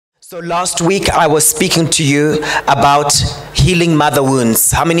So last week I was speaking to you about healing mother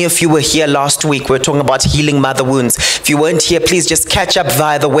wounds. How many of you were here last week? We're talking about healing mother wounds. If you weren't here, please just catch up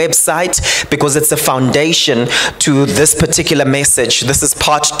via the website because it's a foundation to this particular message. This is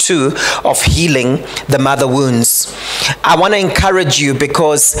part 2 of healing the mother wounds. I want to encourage you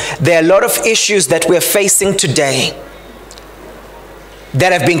because there are a lot of issues that we're facing today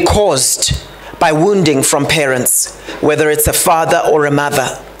that have been caused by wounding from parents, whether it's a father or a mother.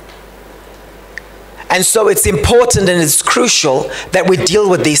 And so it's important and it's crucial that we deal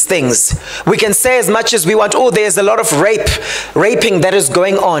with these things. We can say as much as we want, oh, there's a lot of raping that is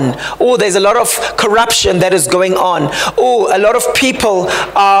going on. Oh, there's a lot of corruption that is going on. Oh, a lot of people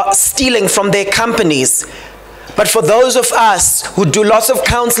are stealing from their companies. But for those of us who do lots of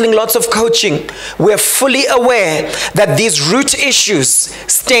counseling, lots of coaching, we're fully aware that these root issues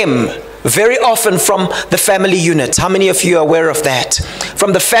stem very often from the family unit. How many of you are aware of that?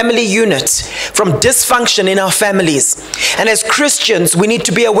 From the family unit, from dysfunction in our families. And as Christians, we need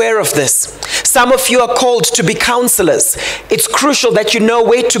to be aware of this. Some of you are called to be counselors. It's crucial that you know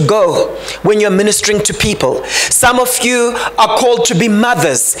where to go when you're ministering to people. Some of you are called to be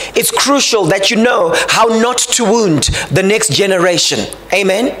mothers. It's crucial that you know how not to wound the next generation.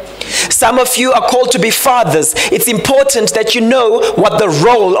 Amen? Some of you are called to be fathers. It's important that you know what the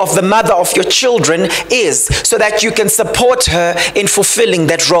role of the mother of your children is so that you can support her in fulfilling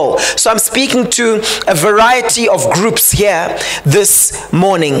that role. So I'm speaking to a variety of groups here this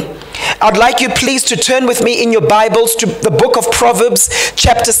morning. I'd like you please to turn with me in your Bibles to the book of Proverbs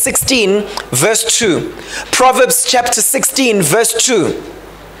chapter 16 verse 2. Proverbs chapter 16 verse 2.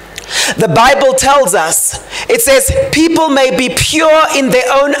 The Bible tells us, it says, people may be pure in their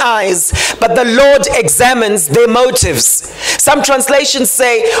own eyes, but the Lord examines their motives. Some translations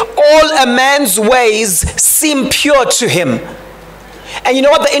say, all a man's ways seem pure to him. And you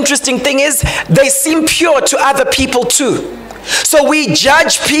know what the interesting thing is? They seem pure to other people too. So we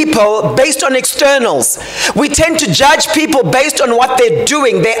judge people based on externals. We tend to judge people based on what they're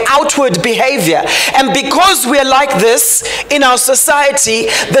doing, their outward behavior. And because we're like this in our society,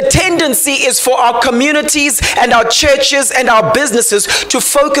 the tendency is for our communities and our churches and our businesses to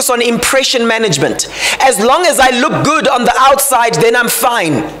focus on impression management. As long as I look good on the outside, then I'm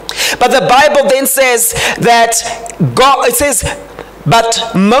fine. But the Bible then says that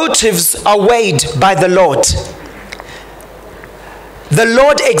but motives are weighed by the Lord. The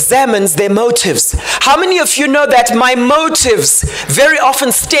Lord examines their motives. How many of you know that my motives very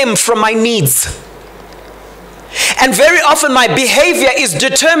often stem from my needs? And very often my behavior is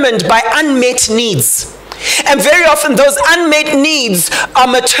determined by unmet needs. And very often those unmet needs are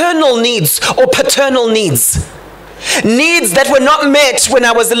maternal needs or paternal needs. Needs that were not met when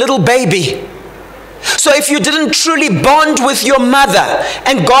I was a little baby. So if you didn't truly bond with your mother,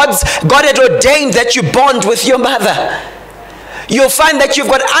 and God had ordained that you bond with your mother, you'll find that you've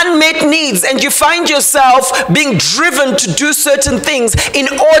got unmet needs and you find yourself being driven to do certain things in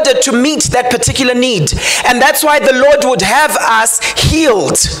order to meet that particular need. And that's why the Lord would have us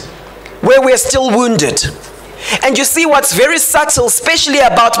healed where we're still wounded. And you see what's very subtle, especially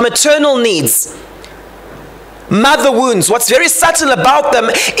about maternal needs, mother wounds, what's very subtle about them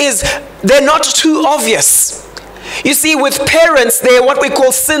is they're not too obvious. You see, with parents, they're what we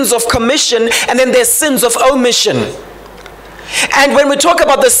call sins of commission, and then there's sins of omission. And when we talk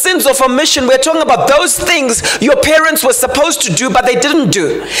about the sins of omission, we're talking about those things your parents were supposed to do, but they didn't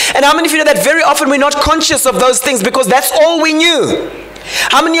do. And how many of you know that very often we're not conscious of those things because that's all we knew?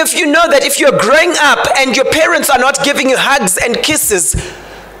 How many of you know that if you're growing up and your parents are not giving you hugs and kisses,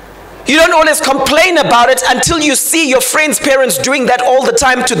 you don't always complain about it until you see your friends' parents doing that all the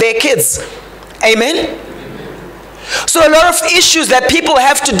time to their kids? Amen? So a lot of issues that people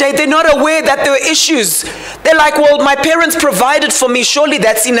have today, they're not aware that there are issues. They're like, well, my parents provided for me, surely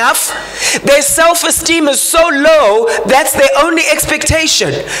that's enough. Their self-esteem is so low, that's their only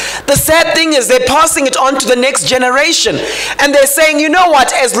expectation. The sad thing is they're passing it on to the next generation. And they're saying, you know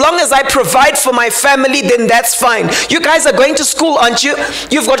what, as long as I provide for my family, then that's fine. You guys are going to school, aren't you?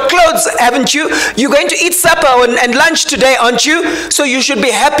 You've got clothes, haven't you? You're going to eat supper and lunch today, aren't you? So you should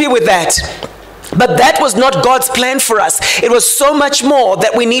be happy with that. But that was not God's plan for us. It was so much more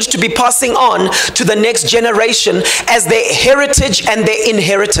that we need to be passing on to the next generation as their heritage and their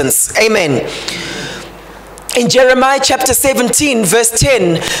inheritance. Amen. In Jeremiah chapter 17 verse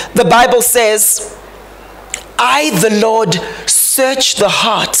 10, the Bible says, I, the Lord, search the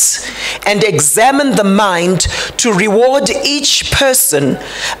heart and examine the mind to reward each person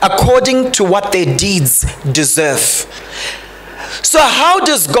according to what their deeds deserve. So how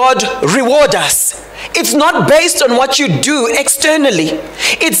does God reward us? It's not based on what you do externally.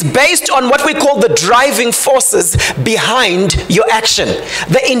 It's based on what we call the driving forces behind your action,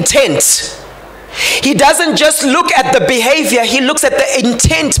 the intent. He doesn't just look at the behavior, he looks at the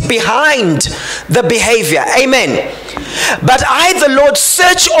intent behind the behavior. Amen. But I, the Lord,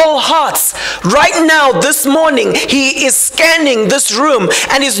 search all hearts. Right now, this morning, he is scanning this room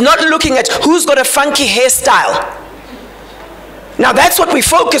and is not looking at who's got a funky hairstyle. Now that's what we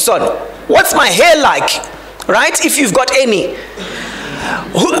focus on. What's my hair like? Right? If you've got any.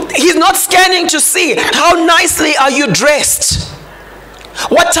 He's not scanning to see how nicely are you dressed.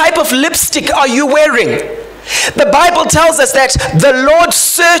 What type of lipstick are you wearing? The Bible tells us that the Lord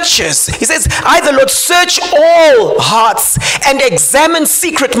searches. He says, I, the Lord, search all hearts and examine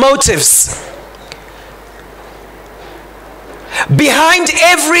secret motives. Behind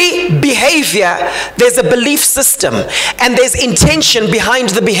every behavior, there's a belief system and there's intention behind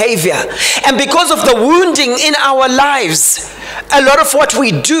the behavior. And because of the wounding in our lives, a lot of what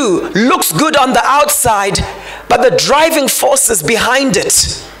we do looks good on the outside, but the driving forces behind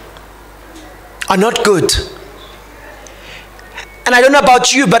it are not good. And I don't know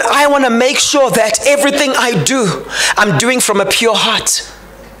about you, but I want to make sure that everything I do, I'm doing from a pure heart.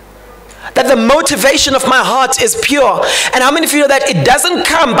 That the motivation of my heart is pure. And how many of you know that it doesn't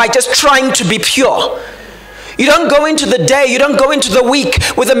come by just trying to be pure? You don't go into the day, you don't go into the week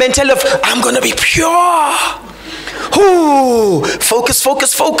with a mentality of, I'm going to be pure. Ooh, focus,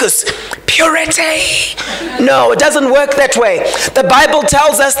 focus, focus. Purity. No, it doesn't work that way. The Bible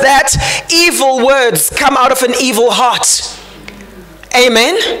tells us that evil words come out of an evil heart.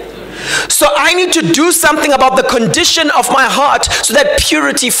 Amen. So I need to do something about the condition of my heart so that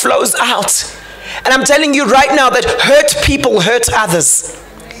purity flows out. And I'm telling you right now that hurt people hurt others.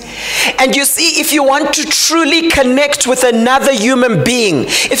 And you see, if you want to truly connect with another human being,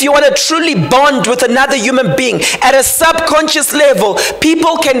 if you want to truly bond with another human being at a subconscious level,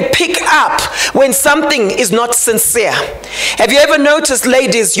 people can pick up when something is not sincere. Have you ever noticed,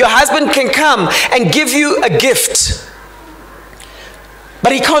 ladies, your husband can come and give you a gift,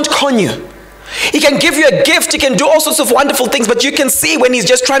 but he can't con you. He can give you a gift, he can do all sorts of wonderful things, but you can see when he's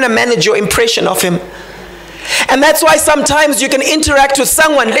just trying to manage your impression of him. And that's why sometimes you can interact with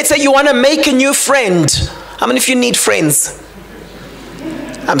someone. Let's say you want to make a new friend. How many of you need friends?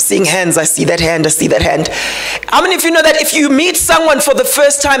 I'm seeing hands. I see that hand. I see that hand. How many of you know that if you meet someone for the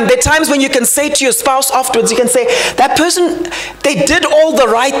first time, there are times when you can say to your spouse afterwards, you can say, that person, they did all the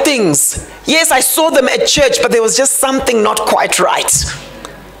right things. Yes, I saw them at church, but there was just something not quite right.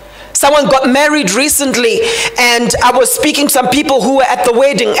 Someone got married recently, and I was speaking to some people who were at the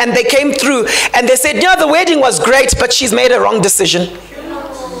wedding, and they came through and they said, yeah, the wedding was great, but she's made a wrong decision.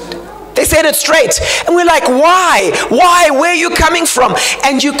 They said it straight. And we're like, why? Why? Where are you coming from?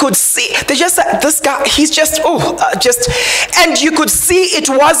 And you could see, they just, this guy, he's just, and you could see it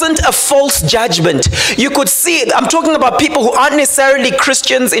wasn't a false judgment. You could see, I'm talking about people who aren't necessarily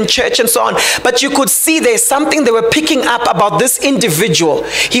Christians in church and so on, but you could see there's something they were picking up about this individual.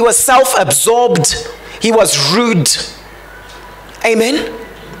 He was self-absorbed. He was rude. Amen.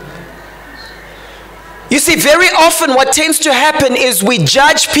 You see, very often what tends to happen is we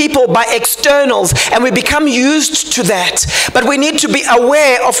judge people by externals and we become used to that. But we need to be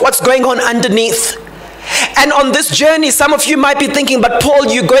aware of what's going on underneath. And on this journey, some of you might be thinking, but Paul,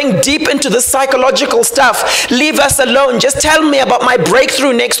 you're going deep into the psychological stuff. Leave us alone. Just tell me about my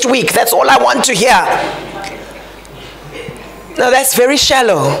breakthrough next week. That's all I want to hear. Now that's very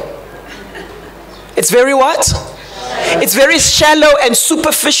shallow. It's very what? It's very shallow and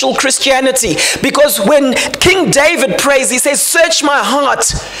superficial Christianity, because when King David prays, he says, search my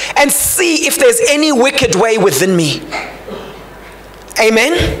heart and see if there's any wicked way within me.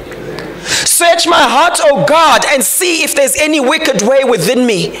 Amen. Search my heart, O God, and see if there's any wicked way within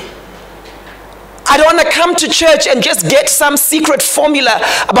me. I don't want to come to church and just get some secret formula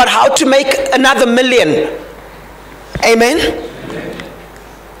about how to make another million. Amen.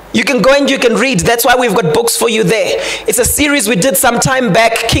 You can go and you can read. That's why we've got books for you there. It's a series we did some time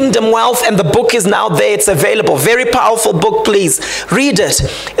back, Kingdom Wealth, and the book is now there. It's available. Very powerful book, please. Read it.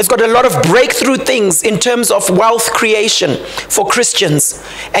 It's got a lot of breakthrough things in terms of wealth creation for Christians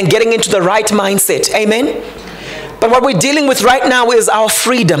and getting into the right mindset. Amen? But what we're dealing with right now is our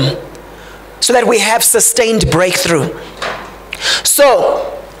freedom so that we have sustained breakthrough. So,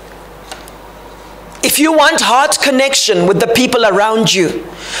 if you want heart connection with the people around you,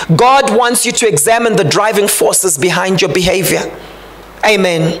 God wants you to examine the driving forces behind your behavior.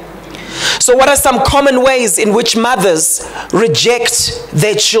 Amen. So what are some common ways in which mothers reject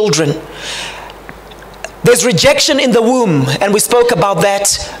their children? There's rejection in the womb, and we spoke about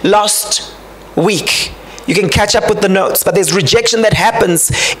that last week. You can catch up with the notes, but there's rejection that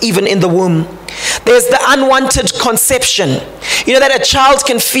happens even in the womb. There's the unwanted conception. You know that a child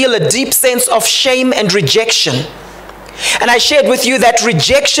can feel a deep sense of shame and rejection. And I shared with you that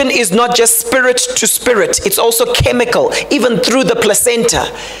rejection is not just spirit to spirit, it's also chemical, even through the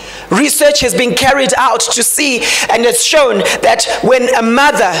placenta. Research has been carried out to see, and it's shown that when a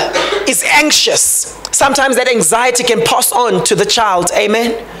mother is anxious, sometimes that anxiety can pass on to the child.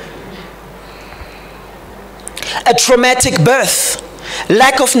 Amen. A traumatic birth,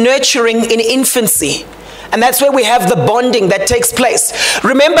 lack of nurturing in infancy. And that's where we have the bonding that takes place.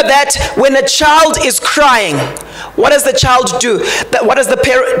 Remember that when a child is crying, what does the child do? What does the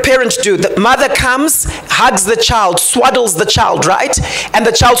parent do? The mother comes, hugs the child, swaddles the child, right? And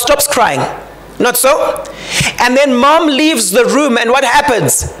the child stops crying. Not so? And then mom leaves the room, and what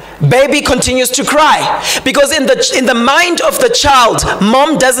happens? Baby continues to cry. Because in the mind of the child,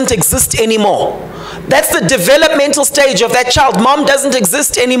 mom doesn't exist anymore. That's the developmental stage of that child. Mom doesn't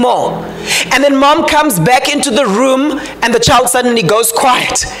exist anymore. And then mom comes back into the room, and the child suddenly goes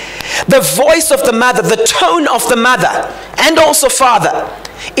quiet. The voice of the mother, the tone of the mother, and also father,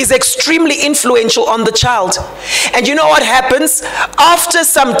 is extremely influential on the child. And you know what happens? After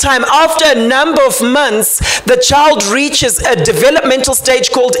some time, after a number of months, the child reaches a developmental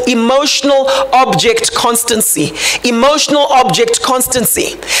stage called emotional object constancy. Emotional object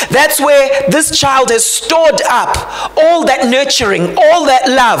constancy. That's where this child has stored up all that nurturing, all that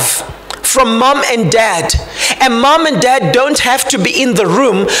love from mom and dad. And mom and dad don't have to be in the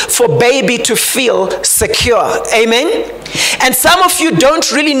room for baby to feel secure. Amen? And some of you don't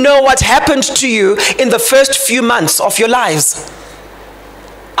really know what happened to you in the first few months of your lives.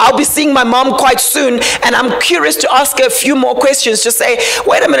 I'll be seeing my mom quite soon, and I'm curious to ask her a few more questions. Just say,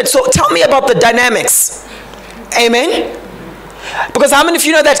 wait a minute, so tell me about the dynamics. Amen? Because how many of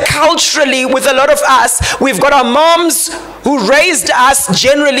you know that culturally, with a lot of us, we've got our moms who raised us,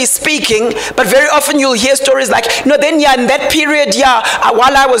 generally speaking, but very often you'll hear stories like, in that period,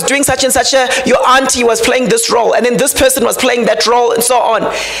 while I was doing such and such, your auntie was playing this role, and then this person was playing that role, and so on.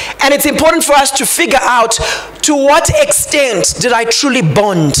 And it's important for us to figure out, to what extent did I truly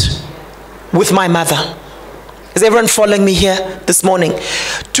bond with my mother? Is everyone following me here this morning?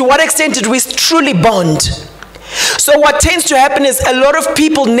 To what extent did we truly bond? So what tends to happen is a lot of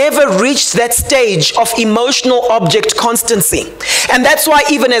people never reach that stage of emotional object constancy. And that's why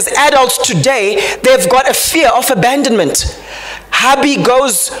even as adults today, they've got a fear of abandonment. Hubby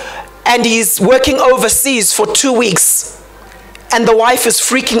goes and he's working overseas for 2 weeks. And the wife is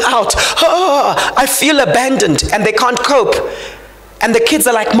freaking out. Oh, I feel abandoned. And they can't cope. And the kids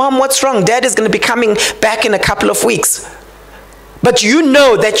are like, Mom, what's wrong? Dad is going to be coming back in a couple of weeks. But you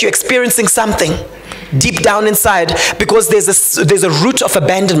know that you're experiencing something deep down inside, because there's a root of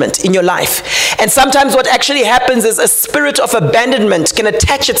abandonment in your life. And sometimes what actually happens is a spirit of abandonment can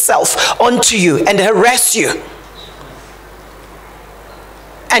attach itself onto you and harass you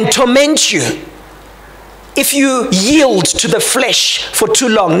and torment you if you yield to the flesh for too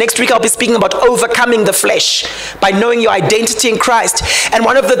long. Next week I'll be speaking about overcoming the flesh by knowing your identity in Christ. And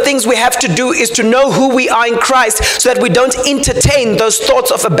one of the things we have to do is to know who we are in Christ, so that we don't entertain those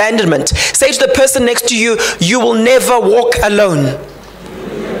thoughts of abandonment. Say to the person next to you, you will never walk alone.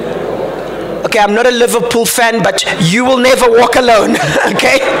 Okay, I'm not a Liverpool fan, but you will never walk alone.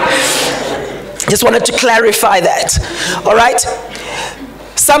 Okay? Just wanted to clarify that. All right?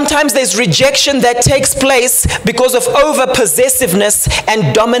 Sometimes there's rejection that takes place because of over-possessiveness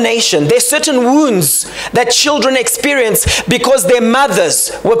and domination. There's certain wounds that children experience because their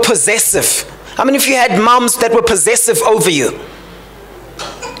mothers were possessive. How many of you had moms that were possessive over you?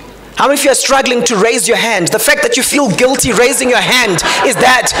 How many of you are struggling to raise your hand? The fact that you feel guilty raising your hand is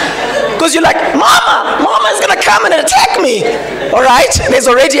that because you're like, Mama is going to come and attack me. All right? There's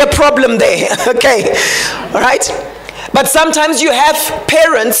already a problem there. Okay? All right? But sometimes you have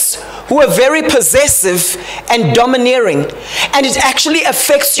parents who are very possessive and domineering, and it actually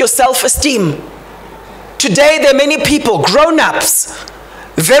affects your self-esteem. Today there are many people, grown-ups,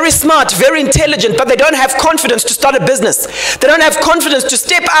 very smart, very intelligent, but they don't have confidence to start a business. They don't have confidence to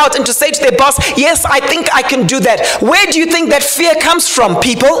step out and to say to their boss, yes, I think I can do that. Where do you think that fear comes from,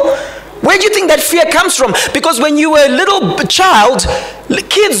 people? Where do you think that fear comes from? Because when you were a little child,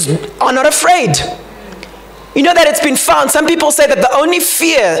 kids are not afraid. You know that it's been found, some people say that the only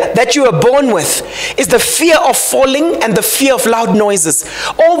fear that you are born with is the fear of falling and the fear of loud noises.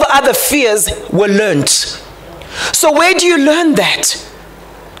 All the other fears were learned. So where do you learn that?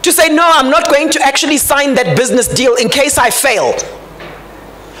 To say, no, I'm not going to actually sign that business deal in case I fail.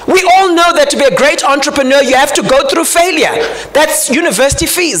 We all know that to be a great entrepreneur, you have to go through failure. That's university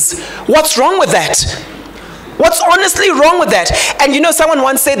fees. What's wrong with that? What's honestly wrong with that? And you know, someone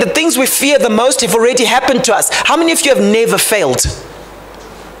once said the things we fear the most have already happened to us. How many of you have never failed?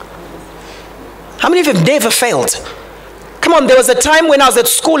 How many of you have never failed? Come on, there was a time when I was at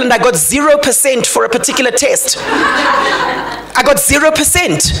school and I got 0% for a particular test. I got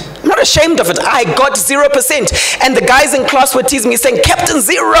 0%. I'm not ashamed of it. I got 0%. And the guys in class were teasing me, saying, Captain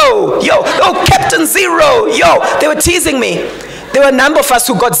Zero, yo, oh, Captain Zero, yo. They were teasing me. There were a number of us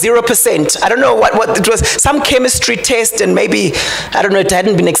who got 0%. I don't know what it was. Some chemistry test, and maybe, I don't know, it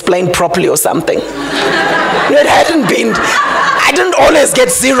hadn't been explained properly or something. It hadn't been. I didn't always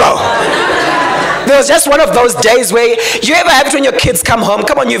get 0. There was just one of those days where you ever have it when your kids come home.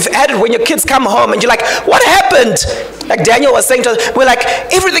 Come on, you've had it when your kids come home and you're like, what happened? Like Daniel was saying to us, we're like,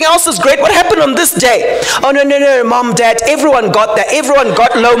 everything else is great. What happened on this day? Oh, no, mom, dad, everyone got that. Everyone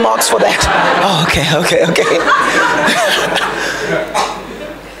got low marks for that. Oh, okay.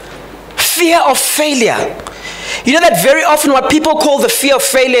 Fear of failure. You know that very often what people call the fear of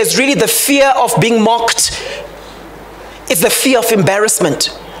failure is really the fear of being mocked. It's the fear of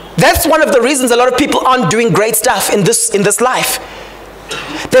embarrassment. That's one of the reasons a lot of people aren't doing great stuff in this life.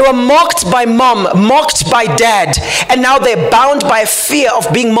 They were mocked by mom, mocked by dad, and now they're bound by a fear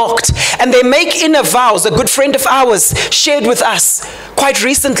of being mocked. And they make inner vows. A good friend of ours shared with us quite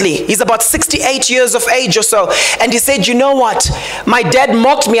recently. He's about 68 years of age or so. And he said, you know what? My dad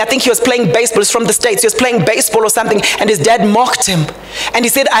mocked me. I think he was playing baseball. He's from the States. He was playing baseball or something, and his dad mocked him. And he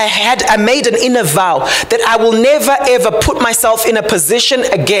said, I made an inner vow that I will never ever put myself in a position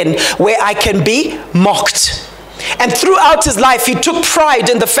again where I can be mocked. And throughout his life, he took pride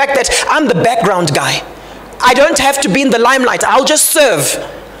in the fact that I'm the background guy. I don't have to be in the limelight. I'll just serve.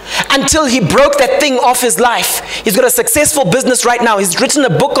 Until he broke that thing off his life. He's got a successful business right now. He's written a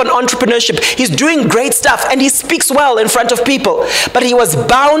book on entrepreneurship. He's doing great stuff and he speaks well in front of people. But he was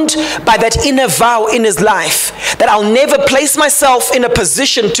bound by that inner vow in his life that I'll never place myself in a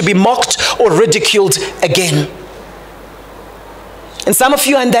position to be mocked or ridiculed again. And some of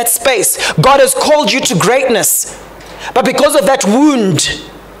you are in that space. God has called you to greatness. But because of that wound,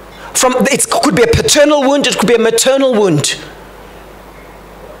 it could be a paternal wound, it could be a maternal wound.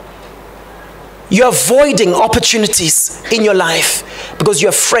 You're avoiding opportunities in your life because you're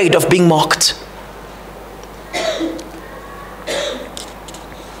afraid of being mocked.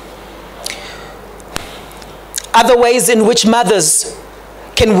 Other ways in which mothers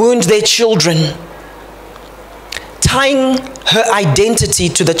can wound their children. Tying her identity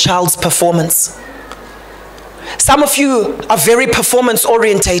to the child's performance. Some of you are very performance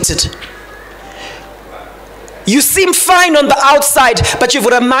orientated. You seem fine on the outside, but you've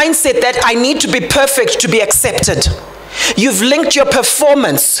got a mindset that I need to be perfect to be accepted. You've linked your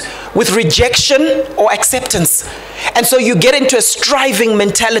performance with rejection or acceptance. And so you get into a striving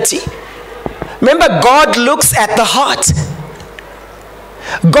mentality. Remember, God looks at the heart.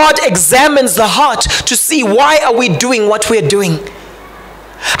 God examines the heart to see why are we doing what we're doing.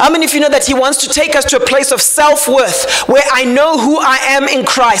 How many of you know that he wants to take us to a place of self-worth where I know who I am in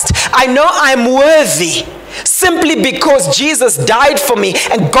Christ. I know I'm worthy simply because Jesus died for me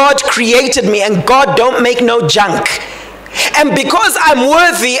and God created me and God don't make no junk. And because I'm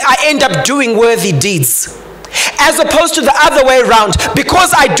worthy, I end up doing worthy deeds. As opposed to the other way around.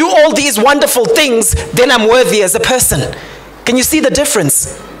 Because I do all these wonderful things, then I'm worthy as a person. Can you see the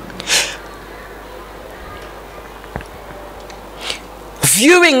difference?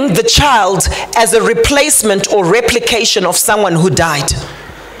 Viewing the child as a replacement or replication of someone who died.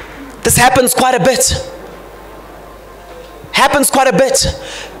 This happens quite a bit. Happens quite a bit.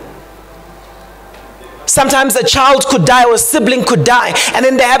 Sometimes a child could die or a sibling could die, and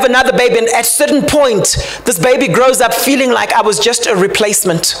then they have another baby, and at a certain point, this baby grows up feeling like I was just a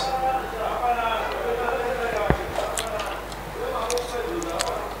replacement.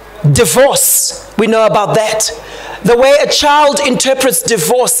 Divorce, we know about that. The way a child interprets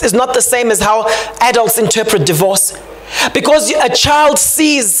divorce is not the same as how adults interpret divorce. Because a child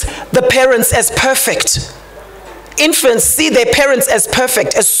sees the parents as perfect. Infants see their parents as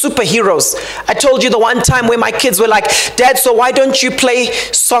perfect, as superheroes. I told you the one time where my kids were like, Dad, so why don't you play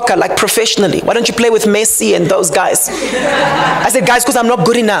soccer like professionally? Why don't you play with Messi and those guys? I said, guys, because I'm not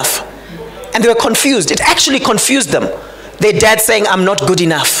good enough. And they were confused. It actually confused them. Their dad saying, I'm not good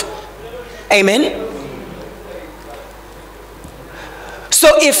enough. Amen? So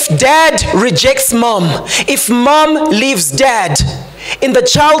if dad rejects mom, if mom leaves dad, in the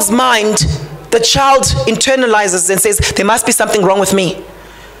child's mind, the child internalizes and says, there must be something wrong with me.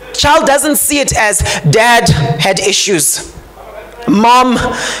 Child doesn't see it as dad had issues. mom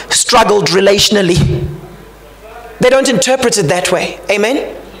struggled relationally. They don't interpret it that way.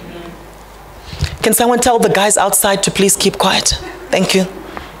 Amen? Can someone tell the guys outside to please keep quiet? Thank you.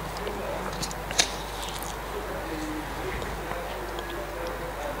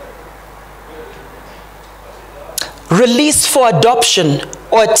 Release for adoption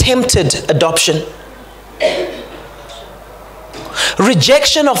or attempted adoption.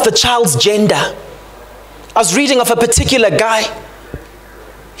 Rejection of the child's gender. I was reading of a particular guy.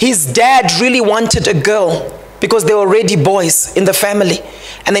 His dad really wanted a girl because there were already boys in the family.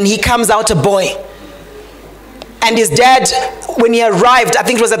 And then he comes out a boy. And his dad, when he arrived, I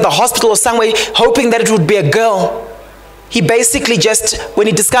think it was at the hospital or somewhere, hoping that it would be a girl. He basically just, when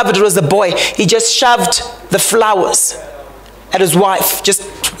he discovered it was a boy, he just shoved the flowers at his wife, just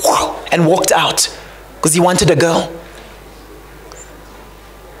and walked out because he wanted a girl.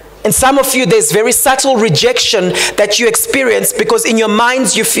 And some of you, there's very subtle rejection that you experience because in your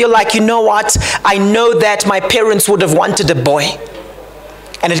minds you feel like, you know what, I know that my parents would have wanted a boy.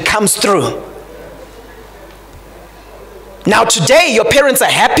 And it comes through. Now today, your parents are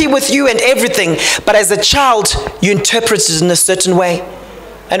happy with you and everything, but as a child, you interpret it in a certain way.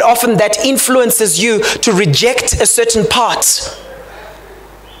 And often that influences you to reject a certain part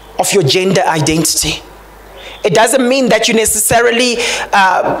of your gender identity. It doesn't mean that you necessarily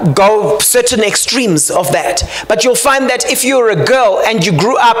go certain extremes of that. But you'll find that if you're a girl and you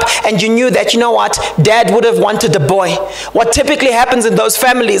grew up and you knew that, you know what, dad would have wanted a boy. What typically happens in those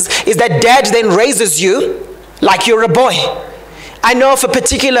families is that dad then raises you like you're a boy. I know of a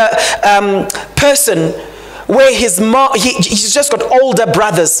particular person where his mom, he's just got older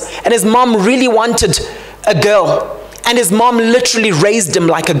brothers, and his mom really wanted a girl. And his mom literally raised him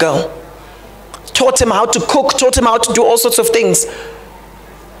like a girl. Taught him how to cook, taught him how to do all sorts of things.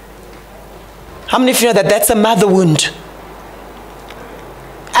 How many of you know that that's a mother wound?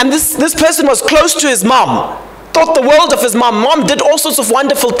 And this person was close to his mom, thought the world of his mom. Mom did all sorts of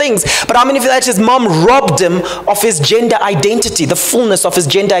wonderful things. But how many of you know that his mom robbed him of his gender identity, the fullness of his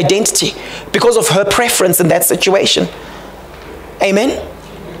gender identity, because of her preference in that situation? Amen?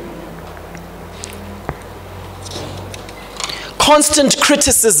 Constant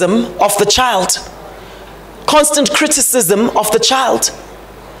criticism of the child. Constant criticism of the child.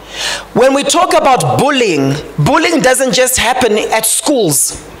 When we talk about bullying, bullying doesn't just happen at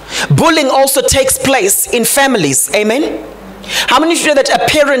schools. Bullying also takes place in families. Amen? How many of you know that a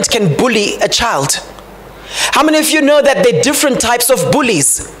parent can bully a child? How many of you know that there are different types of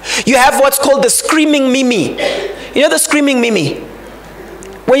bullies? You have what's called the screaming Mimi. You know the screaming Mimi?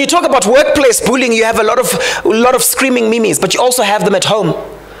 When you talk about workplace bullying, you have a lot of screaming mimes, but you also have them at home.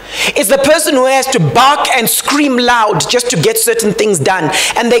 It's the person who has to bark and scream loud just to get certain things done.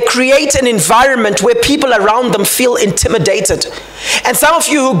 And they create an environment where people around them feel intimidated. And some of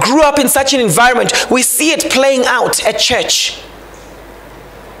you who grew up in such an environment, we see it playing out at church.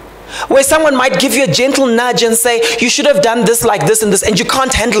 Where someone might give you a gentle nudge and say, you should have done this like this and this, and you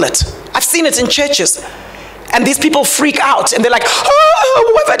can't handle it. I've seen it in churches. And these people freak out and they're like,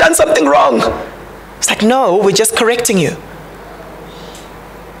 oh, have I done something wrong? It's like, no, we're just correcting you.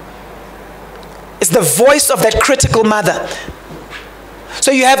 It's the voice of that critical mother.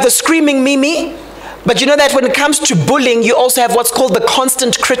 So you have the screaming Mimi, but you know that when it comes to bullying, you also have what's called the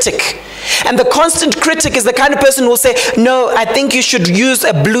constant critic. And the constant critic is the kind of person who will say, no, I think you should use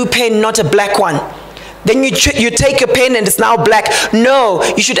a blue pen, not a black one. Then you take your pen and it's now black. No,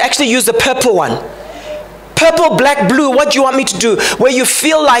 you should actually use a purple one. Purple, black, blue, what do you want me to do? Where you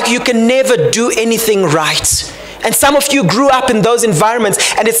feel like you can never do anything right. And some of you grew up in those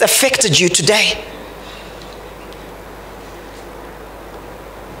environments and it's affected you today.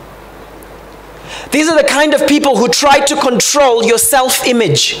 These are the kind of people who try to control your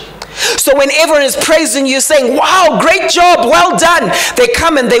self-image. So when everyone is praising you, saying, wow, great job, well done, they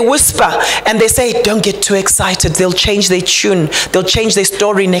come and they whisper and they say, don't get too excited. They'll change their tune. They'll change their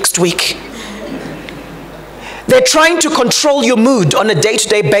story next week. They're trying to control your mood on a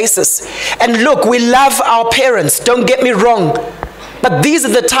day-to-day basis. And look, we love our parents, don't get me wrong. But these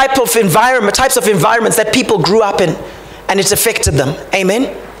are the types of environments that people grew up in, and it affected them.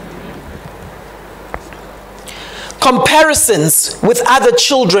 Amen? Comparisons with other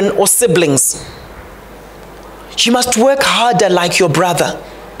children or siblings. You must work harder like your brother.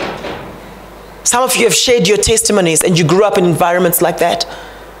 Some of you have shared your testimonies and you grew up in environments like that.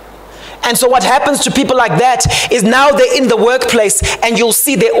 And so what happens to people like that is now they're in the workplace and you'll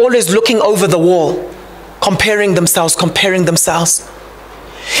see they're always looking over the wall, comparing themselves.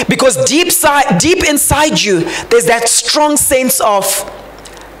 Because deep inside you, there's that strong sense of,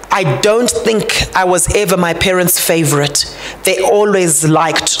 I don't think I was ever my parents' favorite. They always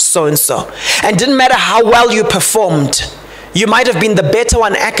liked so-and-so. And didn't matter how well you performed. You might have been the better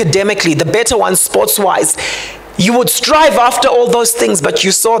one academically, the better one sports-wise. You would strive after all those things, but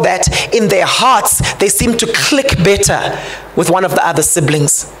you saw that in their hearts, they seemed to click better with one of the other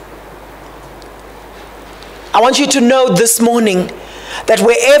siblings. I want you to know this morning that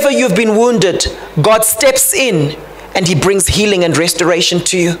wherever you've been wounded, God steps in and he brings healing and restoration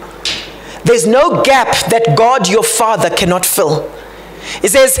to you. There's no gap that God, your Father, cannot fill. It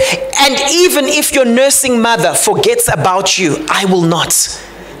says, and even if your nursing mother forgets about you, I will not.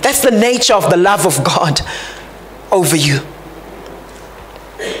 That's the nature of the love of God over you.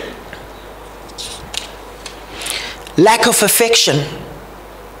 Lack of affection.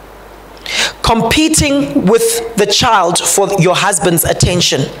 Competing with the child for your husband's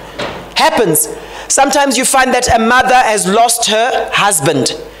attention. Happens. Sometimes you find that a mother has lost her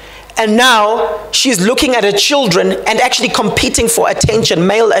husband, and now she's looking at her children and actually competing for attention,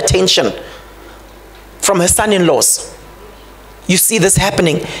 male attention, from her son-in-laws. You see this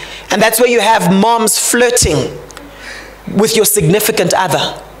happening. And that's where you have moms flirting with your significant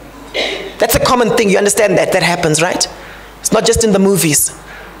other. That's a common thing. You understand that? That happens, right? It's not just in the movies.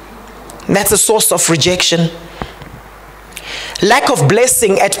 And that's a source of rejection. Lack of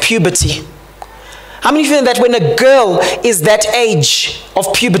blessing at puberty. How many of you know that when a girl is that age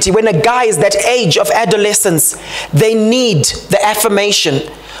of puberty, when a guy is that age of adolescence, they need the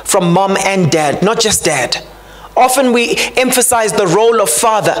affirmation from mom and dad, not just dad. Often we emphasize the role of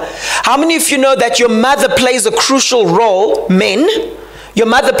father. How many of you know that your mother plays a crucial role, men? Your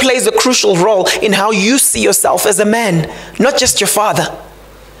mother plays a crucial role in how you see yourself as a man, not just your father.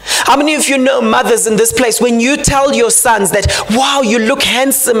 How many of you know mothers in this place, when you tell your sons that, wow, you look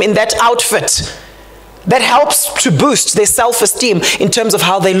handsome in that outfit, that helps to boost their self-esteem in terms of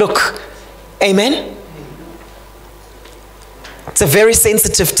how they look. Amen? It's a very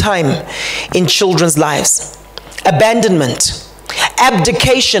sensitive time in children's lives. Abandonment,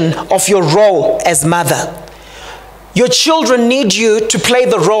 abdication of your role as mother. Your children need you to play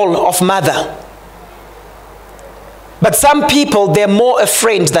the role of mother. But some people, they're more a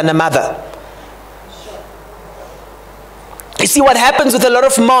friend than a mother. You see what happens with a lot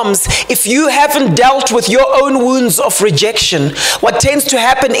of moms, if you haven't dealt with your own wounds of rejection, what tends to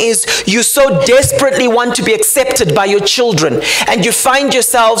happen is you so desperately want to be accepted by your children, and you find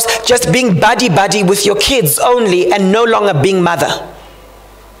yourselves just being buddy-buddy with your kids only and no longer being mother.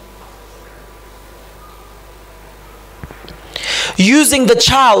 Using the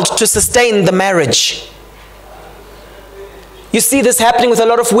child to sustain the marriage. You see this happening with a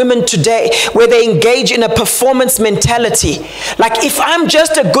lot of women today, where they engage in a performance mentality. Like, if I'm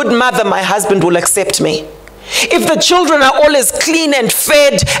just a good mother, my husband will accept me. If the children are always clean and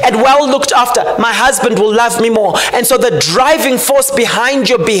fed and well looked after, my husband will love me more. And so the driving force behind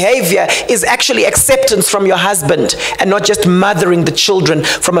your behavior is actually acceptance from your husband, and not just mothering the children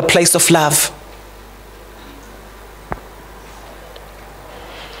from a place of love.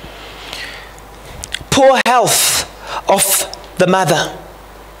 Poor health of the mother.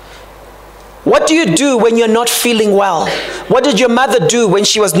 What do you do when you're not feeling well? What did your mother do when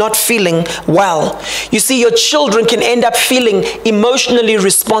she was not feeling well? You see, your children can end up feeling emotionally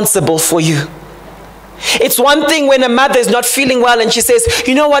responsible for you. It's one thing when a mother is not feeling well and she says,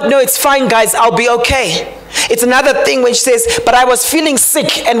 you know what, no, it's fine guys, I'll be okay. It's another thing when she says, but I was feeling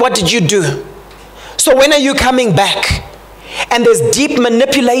sick, and what did you do? So when are you coming back? And there's deep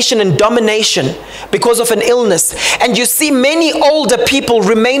manipulation and domination because of an illness. And you see many older people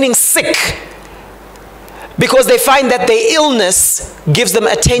remaining sick because they find that their illness gives them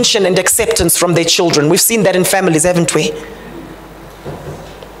attention and acceptance from their children. We've seen that in families, haven't we?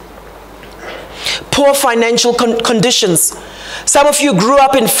 Poor financial conditions. Some of you grew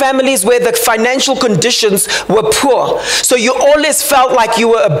up in families where the financial conditions were poor. So you always felt like you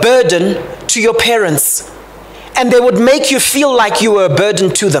were a burden to your parents. And they would make you feel like you were a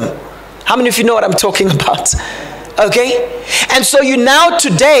burden to them. How many of you know what I'm talking about? Okay? And so you now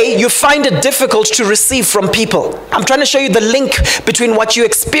today, you find it difficult to receive from people. I'm trying to show you the link between what you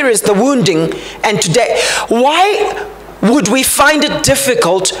experienced, the wounding, and today. Why would we find it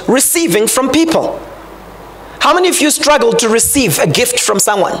difficult receiving from people? How many of you struggle to receive a gift from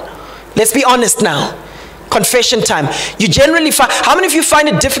someone? Let's be honest now. Confession time. You generally find, how many of you find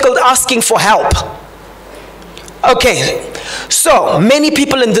it difficult asking for help? Okay, so many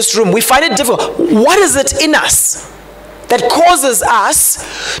people in this room, we find it difficult. What is it in us that causes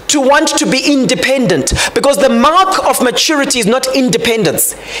us to want to be independent, because the mark of maturity is not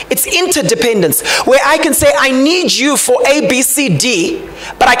independence, it's interdependence, where I can say I need you for A, B, C, D,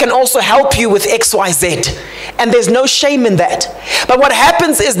 but I can also help you with X, Y, Z, and there's no shame in that. But what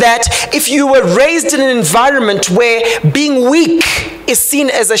happens is that if you were raised in an environment where being weak is seen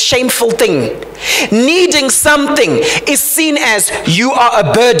as a shameful thing, needing something is seen as you are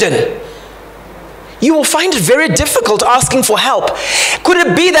a burden, you will find it very difficult asking for help. Could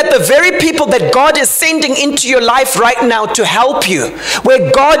it be that the very people that God is sending into your life right now to help you,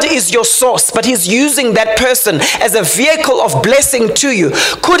 where God is your source, but He's using that person as a vehicle of blessing to you,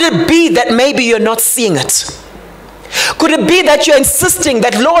 could it be that maybe you're not seeing it? Could it be that you're insisting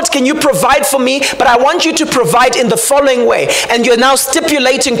that, Lord, can you provide for me, but I want you to provide in the following way, and you're now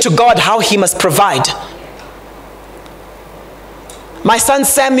stipulating to God how He must provide? My son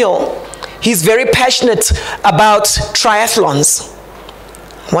Samuel, he's very passionate about triathlons.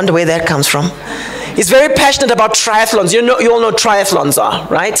 Wonder where that comes from. He's very passionate about triathlons. You all know triathlons are,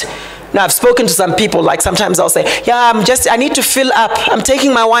 right? Now, I've spoken to some people, like sometimes I'll say, yeah, I need to fill up. I'm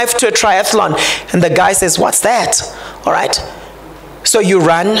taking my wife to a triathlon. And the guy says, what's that? All right. So you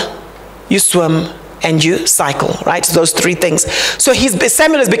run, you swim, and you cycle, right? Those three things. So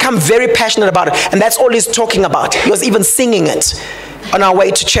Samuel has become very passionate about it. And that's all he's talking about. He was even singing it on our way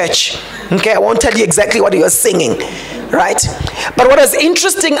to church. Okay, I won't tell you exactly what he was singing, right? But what is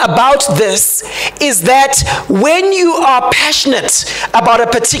interesting about this is that when you are passionate about a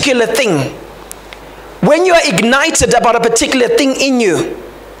particular thing, when you are ignited about a particular thing in you,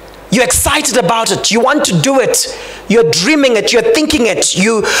 you're excited about it, you want to do it, you're dreaming it, you're thinking it,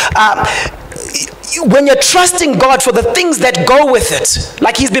 when you're trusting God for the things that go with it,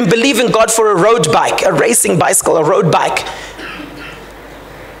 like he's been believing God for a road bike, a racing bicycle, a road bike,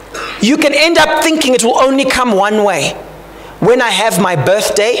 you can end up thinking it will only come one way. When I have my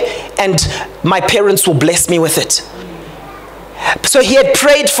birthday and my parents will bless me with it. So he had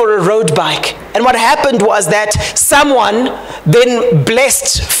prayed for a road bike. And what happened was that someone then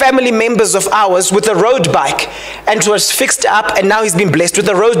blessed family members of ours with a road bike. And it was fixed up, and now he's been blessed with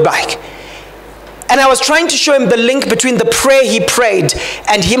a road bike. And I was trying to show him the link between the prayer he prayed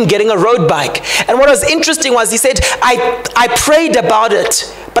and him getting a road bike. And what was interesting was he said, I prayed about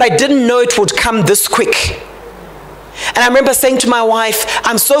it, but I didn't know it would come this quick. And I remember saying to my wife,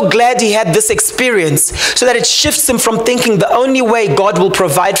 I'm so glad he had this experience, so that it shifts him from thinking the only way God will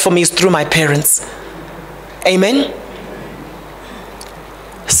provide for me is through my parents. Amen?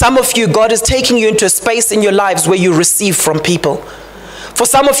 Some of you, God is taking you into a space in your lives where you receive from people. For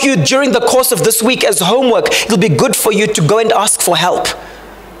some of you, during the course of this week as homework, it'll be good for you to go and ask for help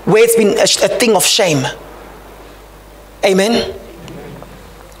where it's been a thing of shame. Amen?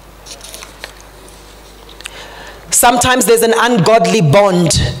 Sometimes there's an ungodly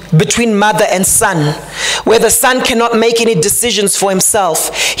bond between mother and son, where the son cannot make any decisions for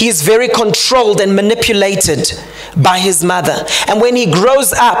himself. He is very controlled and manipulated by his mother. And when he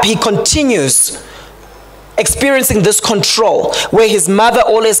grows up, he continues experiencing this control, where his mother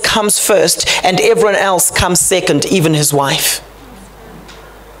always comes first and everyone else comes second, even his wife.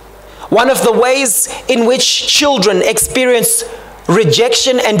 One of the ways in which children experience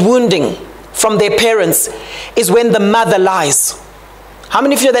rejection and wounding from their parents is when the mother lies. How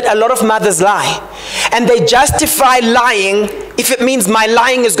many of you know that a lot of mothers lie? And they justify lying if it means my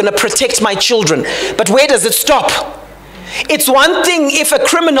lying is going to protect my children. But where does it stop? It's one thing if a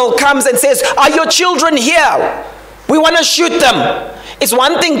criminal comes and says, are your children here? We want to shoot them. It's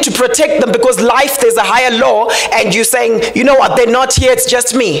one thing to protect them because life, there's a higher law, and you're saying, you know what, they're not here, it's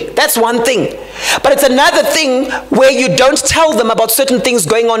just me. That's one thing. But it's another thing where you don't tell them about certain things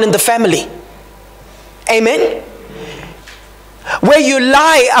going on in the family. Amen? Where you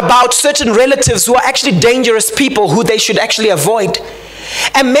lie about certain relatives who are actually dangerous people who they should actually avoid.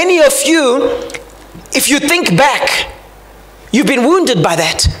 And many of you, if you think back, you've been wounded by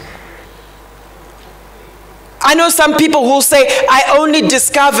that. I know some people who will say, I only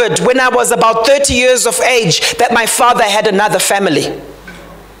discovered when I was about 30 years of age that my father had another family.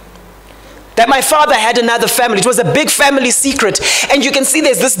 That my father had another family. It was a big family secret. And you can see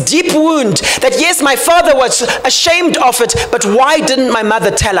there's this deep wound that yes, my father was ashamed of it, but why didn't my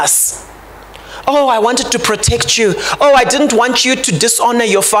mother tell us? Oh, I wanted to protect you. Oh, I didn't want you to dishonor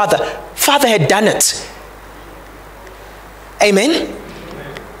your father. Father had done it. Amen?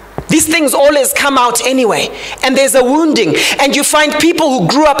 These things always come out anyway, and there's a wounding. And you find people who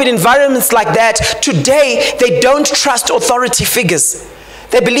grew up in environments like that, today they don't trust authority figures.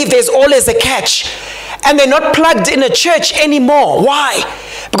 They believe there's always a catch. And they're not plugged in a church anymore. Why?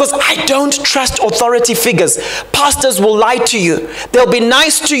 Because I don't trust authority figures. Pastors will lie to you. They'll be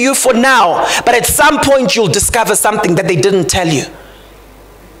nice to you for now, but at some point you'll discover something that they didn't tell you.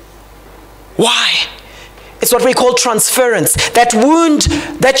 Why? It's what we call transference. That wound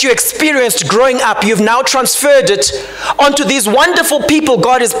that you experienced growing up, you've now transferred it onto these wonderful people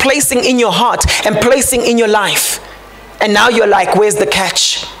God is placing in your heart and placing in your life. And now you're like, where's the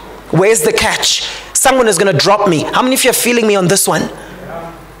catch? Where's the catch? Someone is going to drop me. How many of you are feeling me on this one?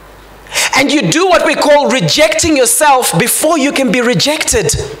 And you do what we call rejecting yourself before you can be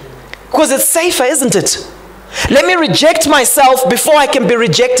rejected. Because it's safer, isn't it? Let me reject myself before I can be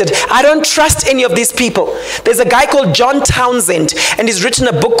rejected. I don't trust any of these people. There's a guy called John Townsend, and he's written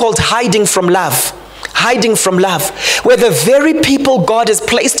a book called Hiding from Love. Hiding from Love, where the very people God has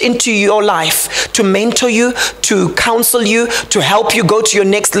placed into your life to mentor you, to counsel you, to help you go to your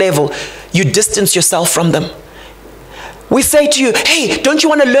next level, you distance yourself from them. We say to you, hey, don't you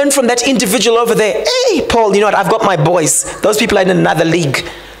want to learn from that individual over there? Hey, Paul, you know what? I've got my boys. Those people are in another league.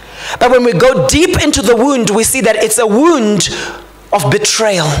 But when we go deep into the wound, we see that it's a wound of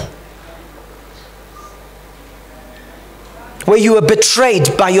betrayal. Where you were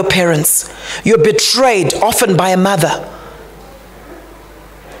betrayed by your parents. You're betrayed often by a mother.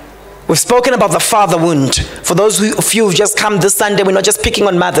 We've spoken about the father wound. For those of you who've just come this Sunday, we're not just picking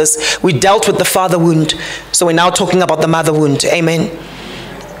on mothers. We dealt with the father wound. So we're now talking about the mother wound. Amen.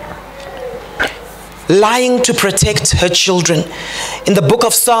 Lying to protect her children. In the book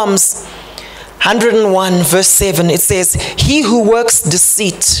of Psalms 101 verse 7, it says, he who works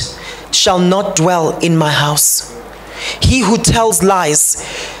deceit shall not dwell in my house. He who tells lies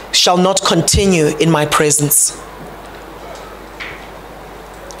shall not continue in my presence.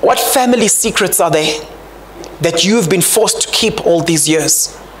 What family secrets are there that you've been forced to keep all these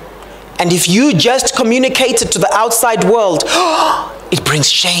years? And if you just communicate it to the outside world, it brings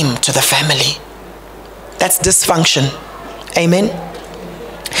shame to the family. That's dysfunction. Amen.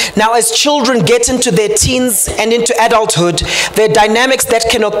 Now, as children get into their teens and into adulthood, there are dynamics that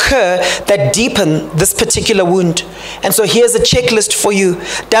can occur that deepen this particular wound. And so here's a checklist for you.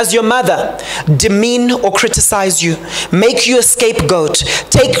 Does your mother demean or criticize you, make you a scapegoat,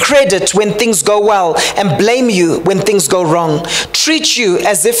 take credit when things go well, and blame you when things go wrong, treat you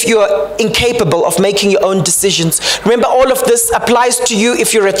as if you're incapable of making your own decisions? Remember, all of this applies to you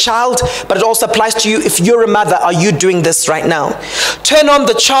if you're a child, but it also applies to you if you're a mother. Are you doing this right now? Turn on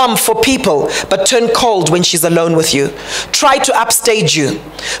the charm for people, but turn cold when she's alone with you. Try to upstage you.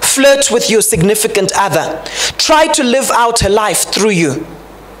 Flirt with your significant other. Try to live out her life through you.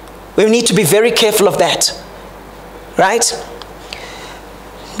 We need to be very careful of that. Right?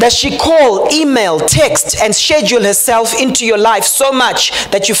 Does she call, email, text, and schedule herself into your life so much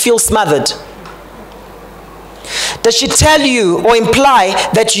that you feel smothered? Does she tell you or imply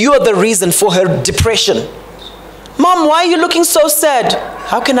that you're the reason for her depression? Mom, why are you looking so sad?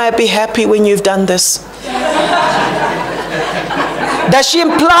 How can I be happy when you've done this? Does she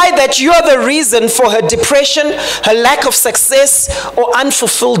imply that you're the reason for her depression, her lack of success, or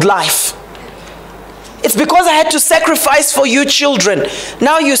unfulfilled life? It's because I had to sacrifice for you children.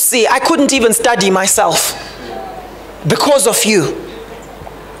 Now you see, I couldn't even study myself because of you.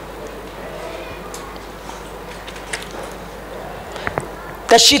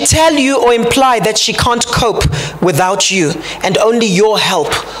 Does she tell you or imply that she can't cope without you and only your help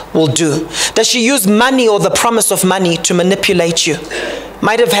will do? Does she use money or the promise of money to manipulate you?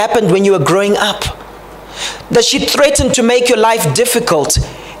 Might have happened when you were growing up. Does she threaten to make your life difficult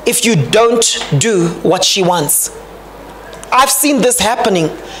if you don't do what she wants? I've seen this happening.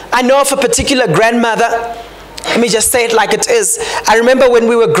 I know of a particular grandmother. Let me just say it like it is. I remember when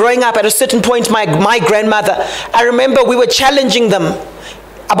we were growing up, at a certain point, my grandmother, I remember we were challenging them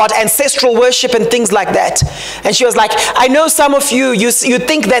about ancestral worship and things like that. And she was like, I know some of you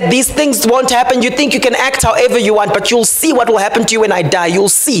think that these things won't happen. You think you can act however you want, but you'll see what will happen to you when I die. You'll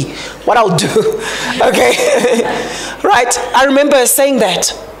see what I'll do. Okay? Right? I remember her saying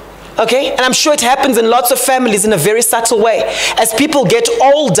that. Okay? And I'm sure it happens in lots of families in a very subtle way. As people get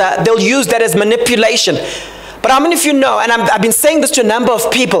older, they'll use that as manipulation. But how many of you know, and I've been saying this to a number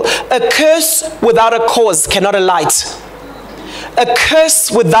of people, a curse without a cause cannot alight. A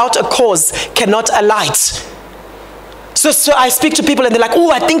curse without a cause cannot alight. So I speak to people and they're like, oh,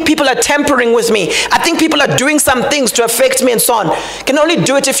 I think people are tampering with me. I think people are doing some things to affect me and so on. You can only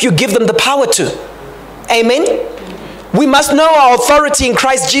do it if you give them the power to. Amen? We must know our authority in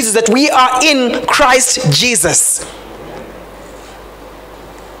Christ Jesus, that we are in Christ Jesus.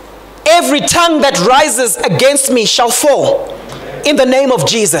 Every tongue that rises against me shall fall in the name of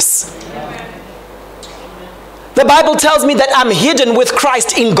Jesus. The Bible tells me that I'm hidden with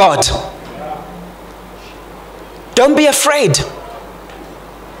Christ in God. Don't be afraid.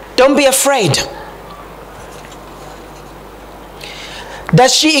 Don't be afraid.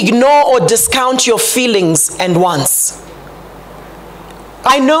 Does she ignore or discount your feelings and wants?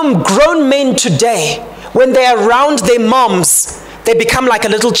 I know grown men today, when they're around their moms, they become like a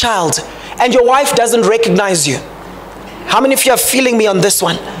little child, and your wife doesn't recognize you. How many of you are feeling me on this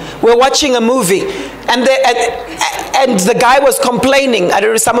one? We're watching a movie, and the guy was complaining. I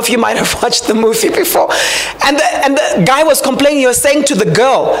don't know, some of you might have watched the movie before. And the guy was complaining. He was saying to the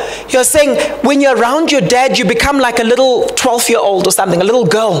girl, he was saying, when you're around your dad, you become like a little 12-year-old or something, a little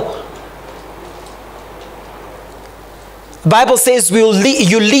girl. The Bible says,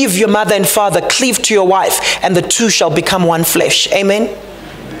 you leave your mother and father, cleave to your wife, and the two shall become one flesh. Amen?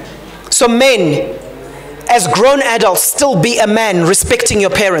 So men, as grown adults, still be a man respecting your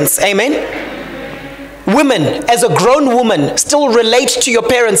parents. Amen? Women, as a grown woman, still relate to your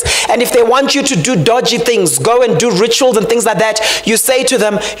parents. And if they want you to do dodgy things, go and do rituals and things like that, you say to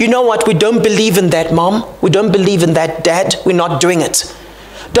them, you know what, we don't believe in that, mom. We don't believe in that, dad. We're not doing it.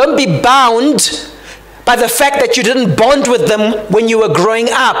 Don't be bound by the fact that you didn't bond with them when you were growing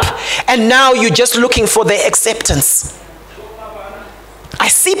up, and now you're just looking for their acceptance. I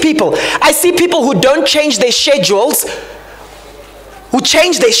see people who don't change their schedules, who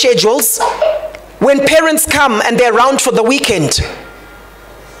change their schedules when parents come and they're around for the weekend.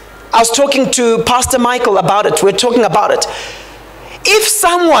 I was talking to Pastor Michael about it. We're talking about it. If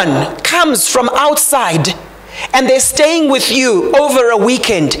someone comes from outside and they're staying with you over a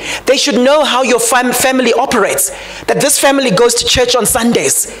weekend, they should know how your family operates, that this family goes to church on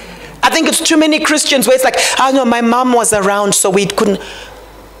Sundays. I think it's too many Christians where it's like, oh no, my mom was around so we couldn't.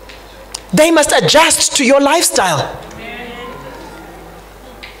 They must adjust to your lifestyle.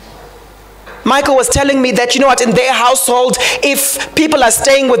 Michael was telling me that, you know what, in their household, if people are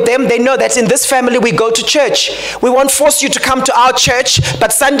staying with them, they know that in this family we go to church. We won't force you to come to our church,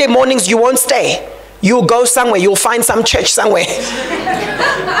 but Sunday mornings you won't stay. You'll go somewhere. You'll find some church somewhere.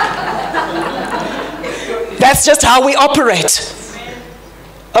 That's just how we operate.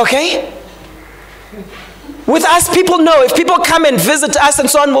 Okay? With us, people know. If people come and visit us and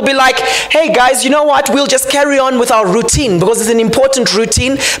so on, we'll be like, hey guys, you know what? We'll just carry on with our routine because it's an important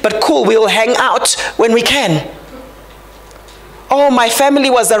routine, but cool, we'll hang out when we can. Oh, my family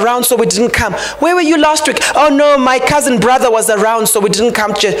was around, so we didn't come. Where were you last week? Oh no, my cousin brother was around, so we didn't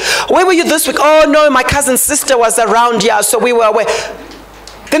come to church. Where were you this week? Oh no, my cousin sister was around, yeah, so we were away.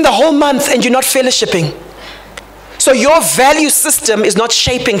 Then the whole month and you're not fellowshipping. So your value system is not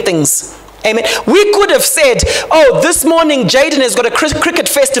shaping things. Amen. We could have said, oh, this morning Jaden has got a cricket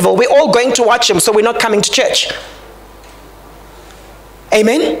festival. We're all going to watch him, so we're not coming to church.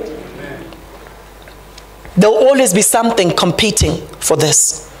 Amen? Amen. There'll always be something competing for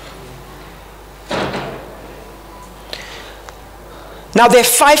this. Now, there are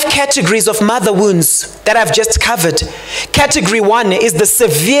 5 categories of mother wounds that I've just covered. Category 1 is the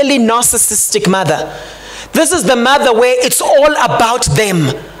severely narcissistic mother. This is the mother where it's all about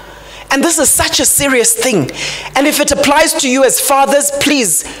them. And this is such a serious thing. And if it applies to you as fathers,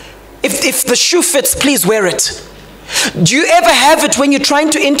 please, if the shoe fits, please wear it. Do you ever have it when you're trying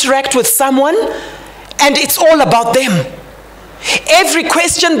to interact with someone and it's all about them? Every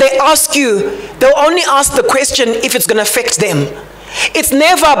question they ask you, they'll only ask the question if it's going to affect them. It's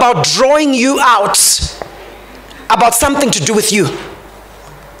never about drawing you out, about something to do with you.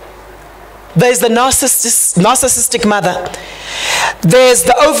 There's the narcissistic mother. There's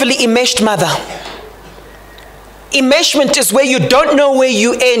the overly enmeshed mother. Enmeshment is where you don't know where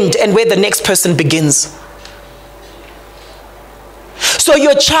you end and where the next person begins. So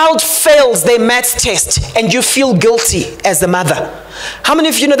your child fails their maths test and you feel guilty as a mother. How many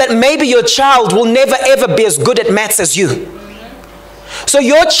of you know that maybe your child will never ever be as good at maths as you? So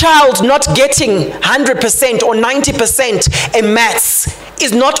your child not getting 100% or 90% in maths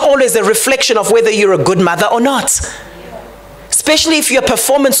is not always a reflection of whether you're a good mother or not. Especially if you're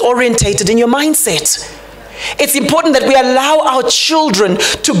performance orientated in your mindset. It's important that we allow our children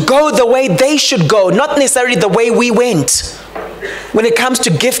to go the way they should go, not necessarily the way we went. When it comes to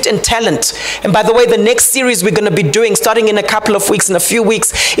gift and talent. And by the way, the next series we're going to be doing, starting in a couple of weeks, in a few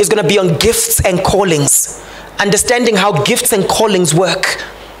weeks, is going to be on gifts and callings. Understanding how gifts and callings work.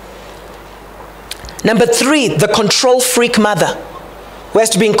 Number 3, the control freak mother, who has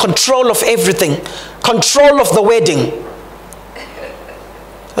to be in control of everything. Control of the wedding.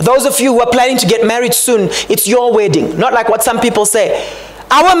 Those of you who are planning to get married soon, it's your wedding. Not like what some people say.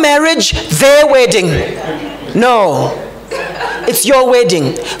 Our marriage, their wedding. No. it's your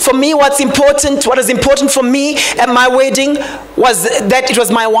wedding. For me, what is important for me at my wedding was that it was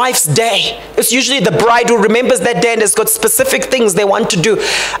my wife's day. It's usually the bride who remembers that day and has got specific things they want to do.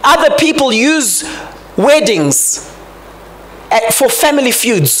 Other people use weddings for family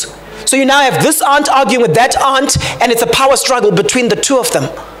feuds. So you now have this aunt arguing with that aunt, and it's a power struggle between the two of them.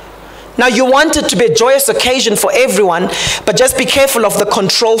 Now you want it to be a joyous occasion for everyone, but just be careful of the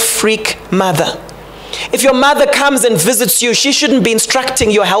control freak mother. If your mother comes and visits you, she shouldn't be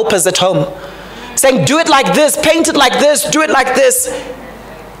instructing your helpers at home, saying, do it like this, paint it like this, do it like this.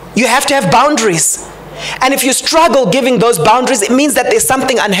 You have to have boundaries. And if you struggle giving those boundaries, it means that there's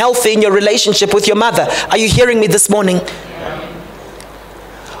something unhealthy in your relationship with your mother. Are you hearing me this morning?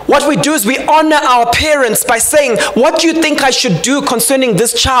 What we do is we honor our parents by saying, what do you think I should do concerning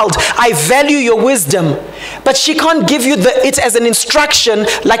this child? I value your wisdom. But she can't give you it as an instruction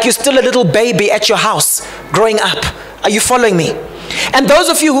like you're still a little baby at your house growing up. Are you following me? And those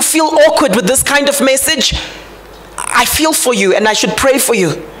of you who feel awkward with this kind of message, I feel for you and I should pray for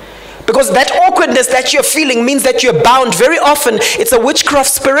you. Because that awkwardness that you're feeling means that you're bound. Very often, it's a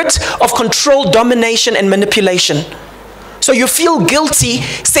witchcraft spirit of control, domination, and manipulation. So you feel guilty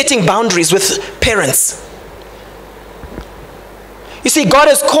setting boundaries with parents. You see, God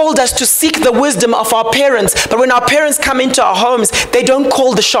has called us to seek the wisdom of our parents, but when our parents come into our homes, they don't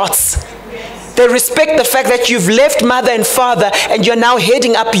call the shots. They respect the fact that you've left mother and father and you're now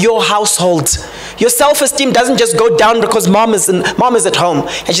heading up your household. Your self-esteem doesn't just go down because mom is at home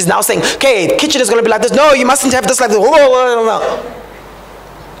and she's now saying, okay, the kitchen is going to be like this. No, you mustn't have this like this. Oh.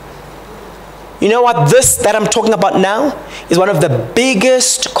 You know what? This that I'm talking about now is one of the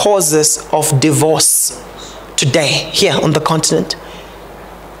biggest causes of divorce today here on the continent.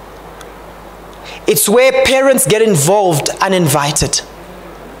 It's where parents get involved uninvited.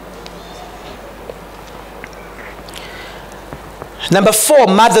 Number 4,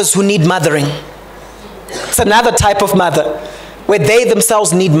 mothers who need mothering. It's another type of mother where they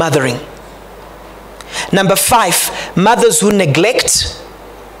themselves need mothering. Number 5, mothers who neglect,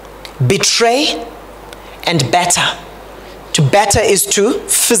 betray, and batter. To batter is to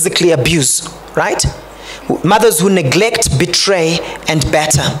physically abuse, right? Mothers who neglect, betray, and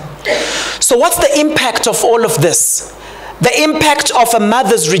batter. So what's the impact of all of this? The impact of a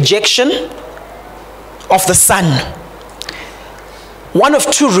mother's rejection of the son. One of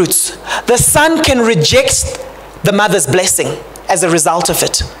 2 routes. The son can reject the mother's blessing as a result of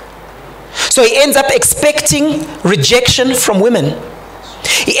it. So he ends up expecting rejection from women.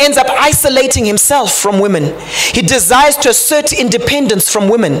 He ends up isolating himself from women. He desires to assert independence from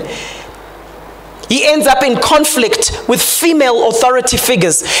women. He ends up in conflict with female authority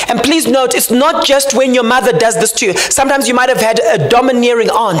figures. And please note, it's not just when your mother does this to you. Sometimes you might have had a domineering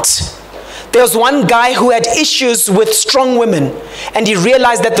aunt. There was one guy who had issues with strong women, and he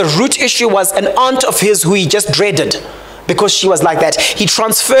realized that the root issue was an aunt of his who he just dreaded because she was like that. He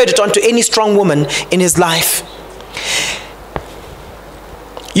transferred it onto any strong woman in his life.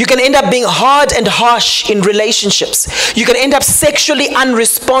 You can end up being hard and harsh in relationships. You can end up sexually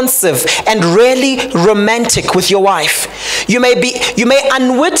unresponsive and rarely romantic with your wife. You may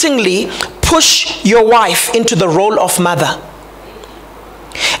unwittingly push your wife into the role of mother.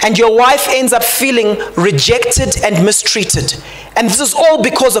 And your wife ends up feeling rejected and mistreated. And this is all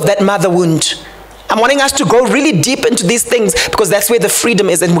because of that mother wound. I'm wanting us to go really deep into these things because that's where the freedom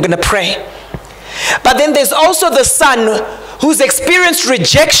is, and we're going to pray. But then there's also the son who's experienced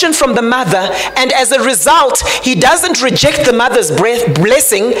rejection from the mother, and as a result, he doesn't reject the mother's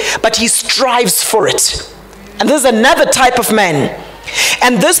blessing, but he strives for it. And this is another type of man.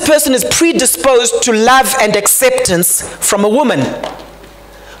 And this person is predisposed to love and acceptance from a woman.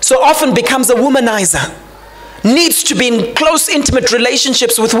 So often becomes a womanizer. Needs to be in close, intimate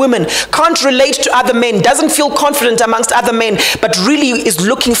relationships with women. Can't relate to other men. Doesn't feel confident amongst other men, but really is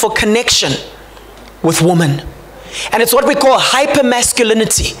looking for connection with women. And it's what we call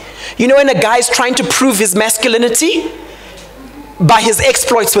hypermasculinity. You know when a guy is trying to prove his masculinity by his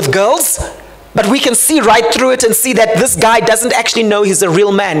exploits with girls, but we can see right through it and see that this guy doesn't actually know he's a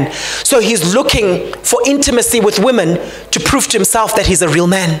real man. So he's looking for intimacy with women to prove to himself that he's a real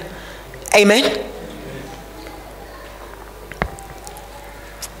man. Amen?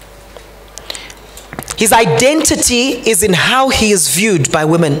 His identity is in how he is viewed by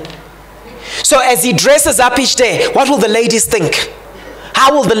women. So as he dresses up each day, what will the ladies think?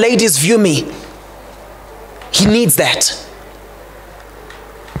 How will the ladies view me? He needs that.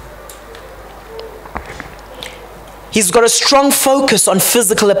 He's got a strong focus on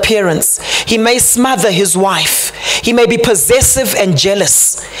physical appearance. He may smother his wife. He may be possessive and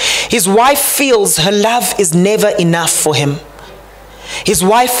jealous. His wife feels her love is never enough for him. His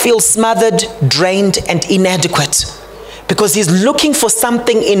wife feels smothered, drained, and inadequate because he's looking for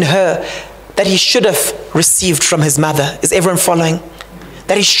something in her that he should have received from his mother. Is everyone following?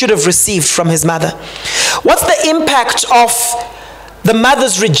 That he should have received from his mother. What's the impact of the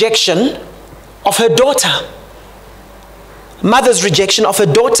mother's rejection of her daughter? Mother's rejection of her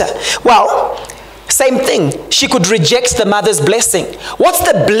daughter. Well, same thing. She could reject the mother's blessing. What's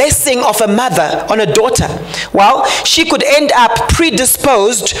the blessing of a mother on a daughter? Well, she could end up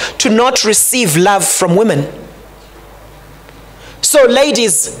predisposed to not receive love from women. So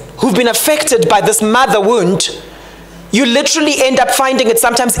ladies who've been affected by this mother wound, you literally end up finding it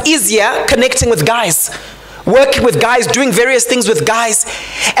sometimes easier connecting with guys, working with guys, doing various things with guys.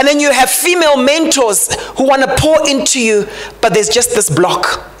 And then you have female mentors who want to pour into you, but there's just this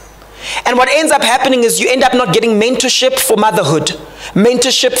block. And what ends up happening is you end up not getting mentorship for motherhood,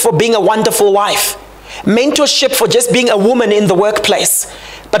 mentorship for being a wonderful wife, mentorship for just being a woman in the workplace.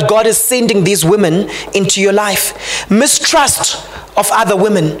 But God is sending these women into your life. Mistrust of other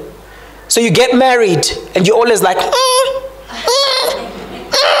women. So you get married and you're always like,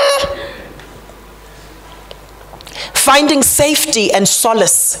 Finding safety and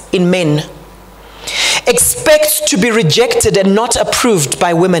solace in men. Expect to be rejected and not approved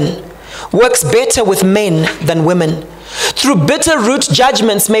by women. Works better with men than women. Through bitter root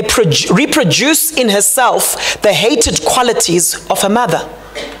judgments may reproduce in herself the hated qualities of her mother.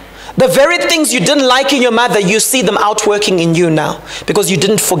 The very things you didn't like in your mother, you see them outworking in you now because you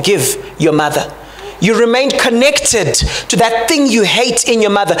didn't forgive your mother. You remained connected to that thing you hate in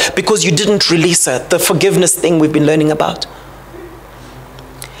your mother because you didn't release her, the forgiveness thing we've been learning about.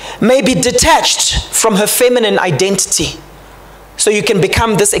 May be detached from her feminine identity so you can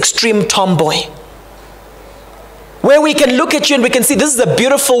become this extreme tomboy. Where we can look at you and we can see this is a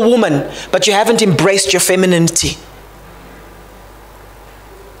beautiful woman, but you haven't embraced your femininity.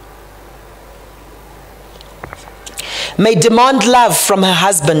 May demand love from her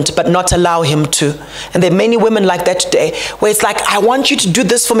husband, but not allow him to. And there are many women like that today, where it's like, I want you to do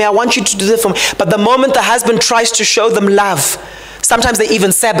this for me, I want you to do this for me. But the moment the husband tries to show them love, sometimes they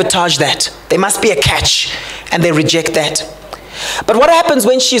even sabotage that. There must be a catch, and they reject that. But what happens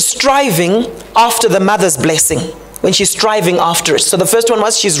when she's striving after the mother's blessing? When she's striving after it. So the first one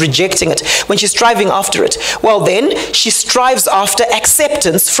was she's rejecting it. When she's striving after it, well then, she strives after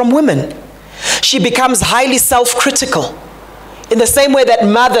acceptance from women. She becomes highly self-critical. In the same way that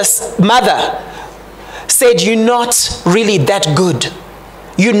mother said, you're not really that good.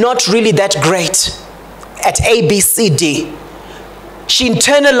 You're not really that great at A, B, C, D. She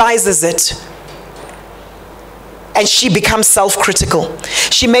internalizes it and she becomes self-critical.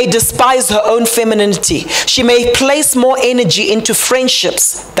 She may despise her own femininity. She may place more energy into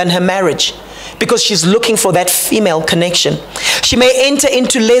friendships than her marriage because she's looking for that female connection. She may enter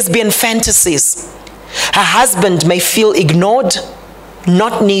into lesbian fantasies. Her husband may feel ignored,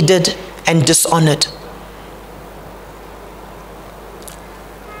 not needed, and dishonored.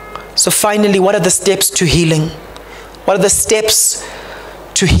 So finally, what are the steps to healing? What are the steps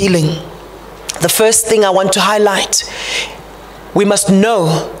to healing? The first thing I want to highlight, we must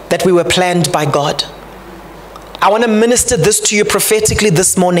know that we were planned by God. I want to minister this to you prophetically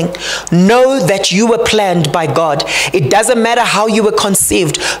this morning. Know that you were planned by God. It doesn't matter how you were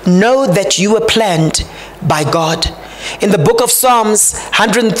conceived. Know that you were planned by God. In the book of Psalms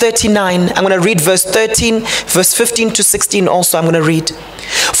 139, I'm going to read verse 13, verse 15 to 16 also I'm going to read.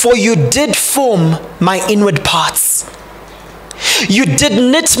 For you did form my inward parts. You did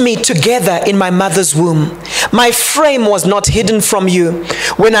knit me together in my mother's womb. My frame was not hidden from you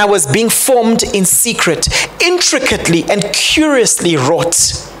when I was being formed in secret, intricately and curiously wrought,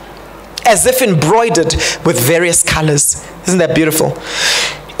 as if embroidered with various colors. Isn't that beautiful?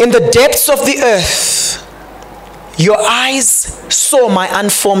 In the depths of the earth, your eyes saw my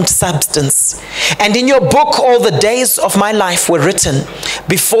unformed substance, and in your book all the days of my life were written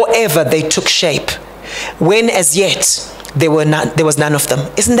before ever they took shape, when as yet there was none of them.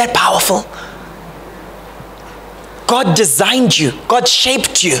 Isn't that powerful? God designed you. God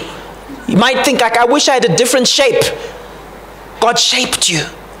shaped you. You might think, like, I wish I had a different shape. God shaped you.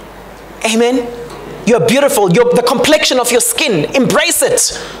 Amen? You're beautiful. You're the complexion of your skin. Embrace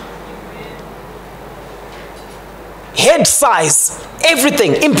it. Head size,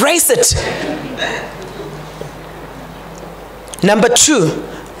 everything. Embrace it. Number 2,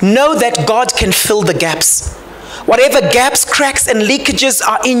 know that God can fill the gaps. Whatever gaps, cracks, and leakages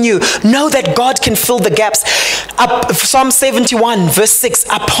are in you, know that God can fill the gaps. Psalm 71, verse 6,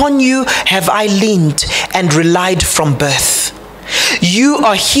 upon you have I leaned and relied from birth. You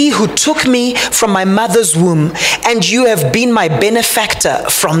are he who took me from my mother's womb, and you have been my benefactor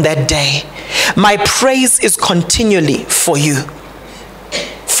from that day. My praise is continually for you.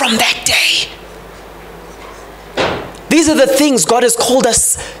 From that day. These are the things God has called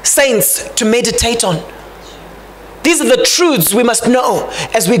us, saints, to meditate on. These are the truths we must know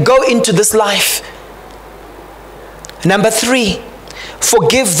as we go into this life. Number 3,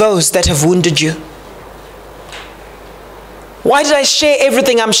 forgive those that have wounded you. Why did I share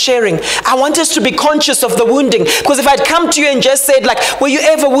everything I'm sharing? I want us to be conscious of the wounding. Because if I'd come to you and just said, like, were you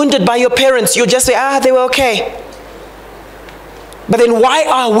ever wounded by your parents? You'll just say, they were okay. But then why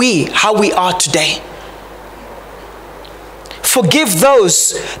are we how we are today? Forgive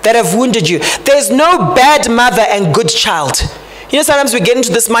those that have wounded you. There's no bad mother and good child. You know, sometimes we get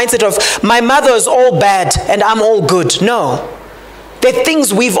into this mindset of, my mother is all bad and I'm all good. No. There are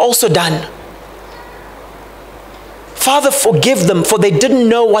things we've also done. Father, forgive them, for they didn't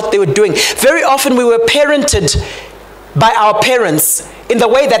know what they were doing. Very often we were parented by our parents in the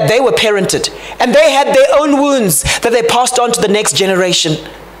way that they were parented. And they had their own wounds that they passed on to the next generation.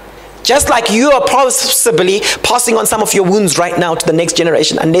 Just like you are possibly passing on some of your wounds right now to the next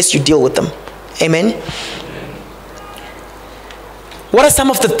generation unless you deal with them. Amen? What are some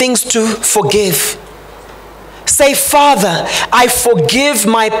of the things to forgive? Say, Father, I forgive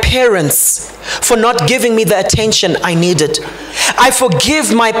my parents for not giving me the attention I needed. I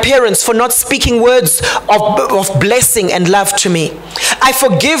forgive my parents for not speaking words of blessing and love to me. I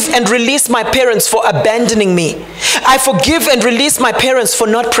forgive and release my parents for abandoning me. I forgive and release my parents for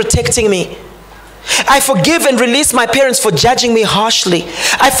not protecting me. I forgive and release my parents for judging me harshly.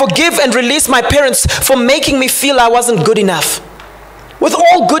 I forgive and release my parents for making me feel I wasn't good enough. With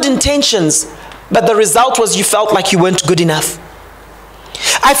all good intentions, but the result was you felt like you weren't good enough.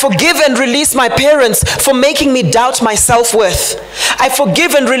 I forgive and release my parents for making me doubt my self-worth. I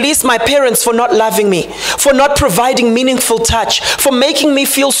forgive and release my parents for not loving me, for not providing meaningful touch, for making me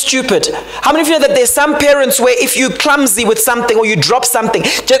feel stupid. How many of you know that there's some parents where if you're clumsy with something or you drop something,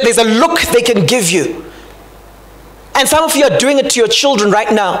 there's a look they can give you? And some of you are doing it to your children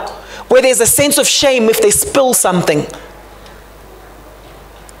right now, where there's a sense of shame if they spill something.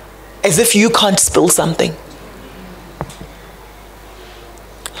 As if you can't spill something.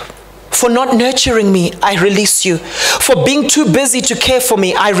 For not nurturing me, I release you. For being too busy to care for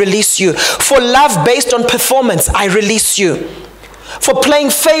me, I release you. For love based on performance, I release you. For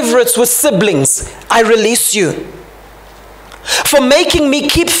playing favorites with siblings, I release you. For making me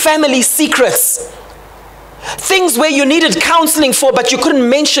keep family secrets. Things where you needed counseling for, but you couldn't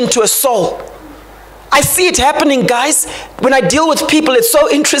mention to a soul. I see it happening, guys. When I deal with people, it's so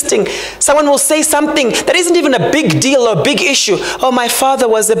interesting. Someone will say something that isn't even a big deal or big issue. Oh, my father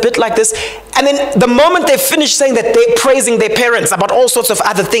was a bit like this. And then the moment they finish saying that, they're praising their parents about all sorts of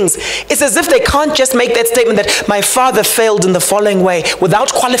other things. It's as if they can't just make that statement that my father failed in the following way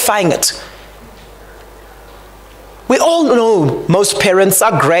without qualifying it. We all know most parents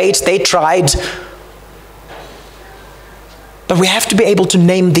are great. They tried. But we have to be able to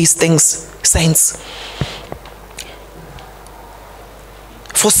name these things, saints.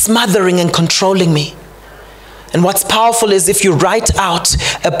 For smothering and controlling me. And what's powerful is if you write out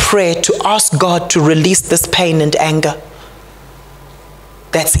a prayer to ask God to release this pain and anger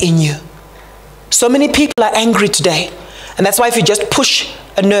that's in you. So many people are angry today. And that's why if you just push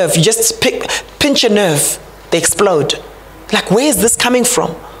a nerve, you just pinch a nerve, they explode. Like, where is this coming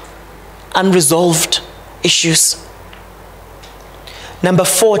from? Unresolved issues. Number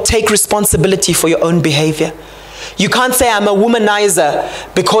 4, take responsibility for your own behavior. You can't say I'm a womanizer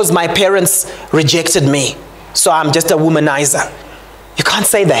because my parents rejected me, so I'm just a womanizer. You can't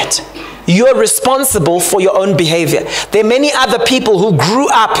say that. You're responsible for your own behavior. There are many other people who grew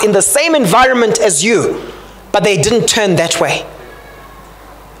up in the same environment as you, but they didn't turn that way.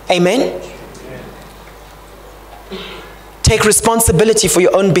 Amen? Take responsibility for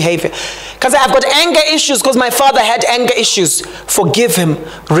your own behavior. Because I've got anger issues because my father had anger issues. Forgive him,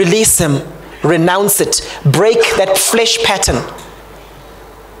 release him, renounce it, break that flesh pattern.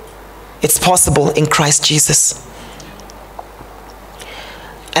 It's possible in Christ Jesus.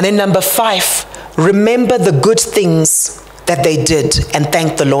 And then number 5, remember the good things that they did and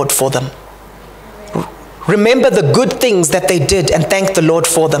thank the Lord for them. Remember the good things that they did and thank the Lord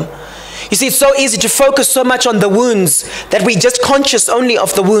for them. You see, it's so easy to focus so much on the wounds that we're just conscious only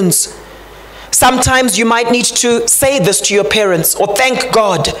of the wounds. Sometimes you might need to say this to your parents or thank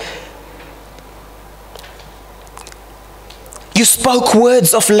God. You spoke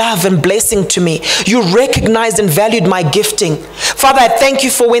words of love and blessing to me. You recognized and valued my gifting. Father, I thank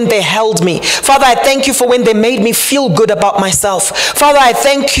you for when they held me. Father, I thank you for when they made me feel good about myself. Father, I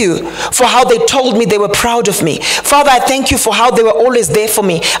thank you for how they told me they were proud of me. Father, I thank you for how they were always there for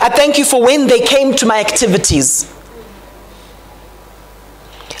me. I thank you for when they came to my activities.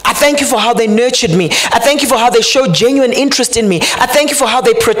 I thank you for how they nurtured me. I thank you for how they showed genuine interest in me. I thank you for how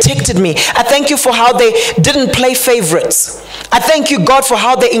they protected me. I thank you for how they didn't play favorites. I thank you, God, for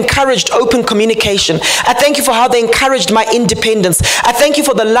how they encouraged open communication. I thank you for how they encouraged my independence. I thank you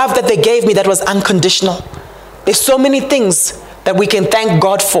for the love that they gave me that was unconditional. There's so many things that we can thank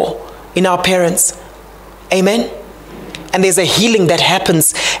God for in our parents. Amen. And there's a healing that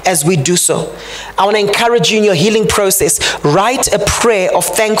happens as we do so. I want to encourage you in your healing process. Write a prayer of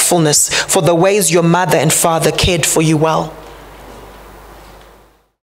thankfulness for the ways your mother and father cared for you well.